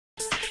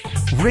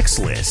Rick's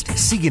List,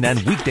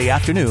 CNN weekday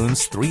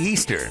afternoons, 3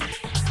 Eastern.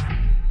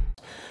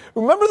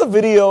 Remember the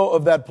video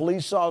of that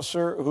police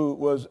officer who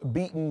was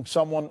beating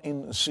someone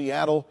in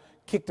Seattle,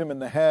 kicked him in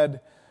the head?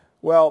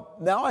 Well,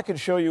 now I can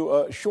show you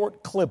a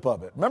short clip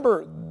of it.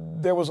 Remember,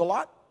 there was a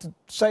lot to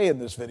say in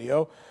this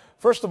video.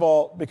 First of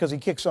all, because he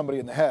kicked somebody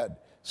in the head.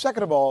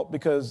 Second of all,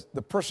 because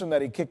the person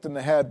that he kicked in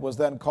the head was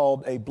then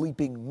called a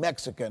bleeping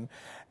Mexican.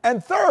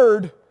 And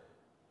third,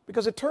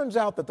 because it turns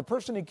out that the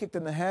person he kicked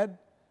in the head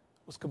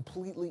was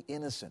completely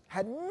innocent,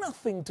 had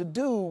nothing to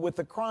do with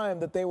the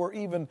crime that they were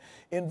even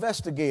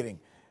investigating.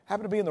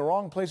 Happened to be in the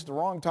wrong place at the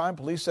wrong time.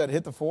 Police said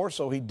hit the force,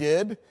 so he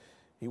did.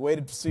 He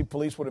waited to see if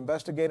police would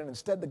investigate, and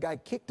instead the guy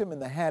kicked him in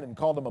the head and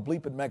called him a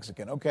bleeping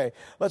Mexican. Okay,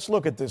 let's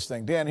look at this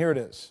thing. Dan, here it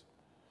is.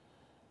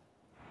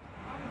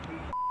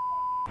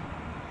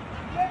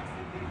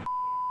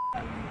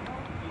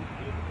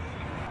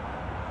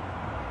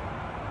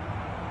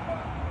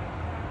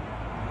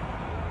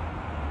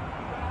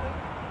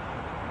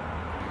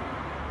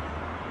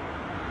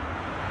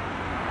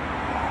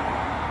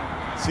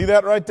 See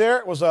that right there?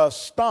 It was a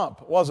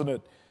stomp, wasn't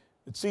it?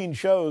 The scene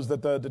shows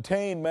that the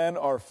detained men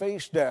are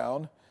face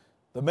down.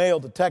 The male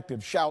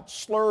detective shouts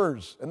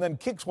slurs and then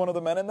kicks one of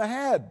the men in the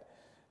head.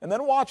 And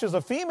then watches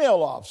a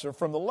female officer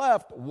from the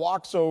left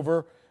walks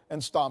over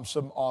and stomps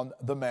him on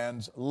the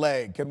man's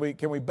leg. Can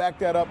we back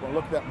that up and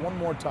look at that one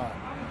more time?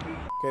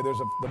 Okay, there's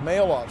the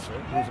male officer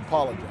who's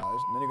apologized,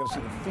 and then you're going to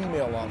see the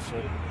female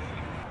officer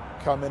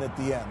come in at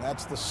the end.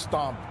 That's the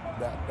stomp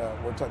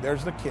that we're talking.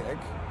 There's the kick.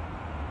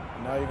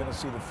 Now you're going to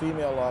see the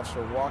female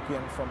officer walk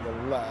in from the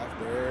left.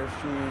 There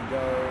she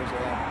goes,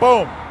 and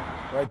boom,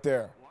 right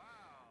there.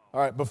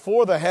 All right,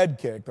 before the head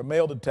kick, the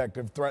male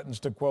detective threatens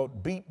to,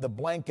 quote, beat the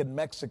blanket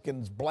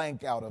Mexican's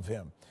blank out of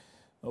him.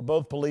 Well,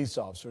 both police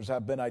officers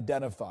have been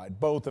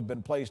identified. Both have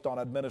been placed on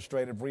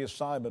administrative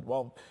reassignment.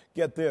 Well,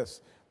 get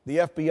this. The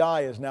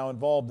FBI is now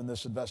involved in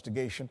this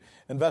investigation,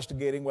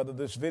 investigating whether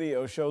this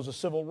video shows a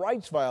civil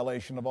rights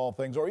violation of all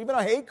things or even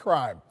a hate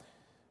crime.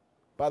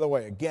 By the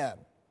way, again,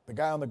 the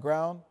guy on the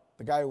ground,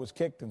 the guy who was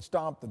kicked and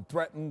stomped and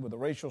threatened with a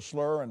racial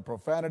slur and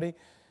profanity,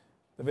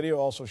 the video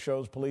also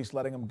shows police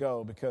letting him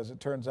go because it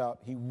turns out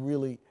he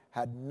really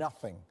had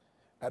nothing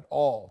at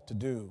all to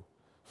do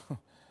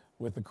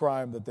with the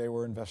crime that they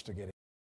were investigating.